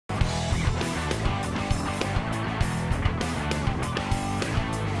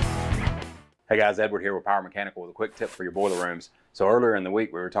Hey guys, Edward here with Power Mechanical with a quick tip for your boiler rooms. So earlier in the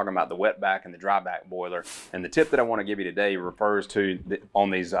week we were talking about the wet back and the dry back boiler, and the tip that I want to give you today refers to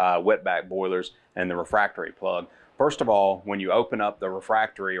on these wet back boilers and the refractory plug. First of all, when you open up the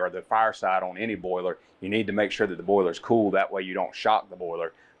refractory or the fireside on any boiler, you need to make sure that the boiler is cool. That way you don't shock the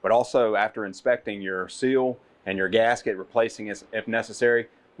boiler. But also, after inspecting your seal and your gasket, replacing it if necessary,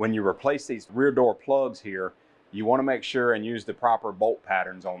 when you replace these rear door plugs here, you want to make sure and use the proper bolt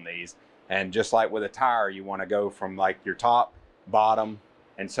patterns on these. And just like with a tire, you want to go from like your top, bottom,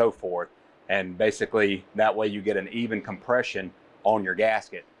 and so forth. And basically that way you get an even compression on your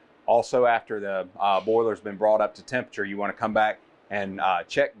gasket. Also, after the boiler's been brought up to temperature, you want to come back and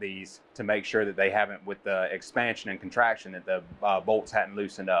check these to make sure that they haven't, with the expansion and contraction, that the bolts hadn't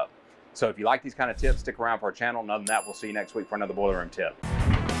loosened up. So if you like these kind of tips, stick around for our channel. And other than that, we'll see you next week for another boiler room tip.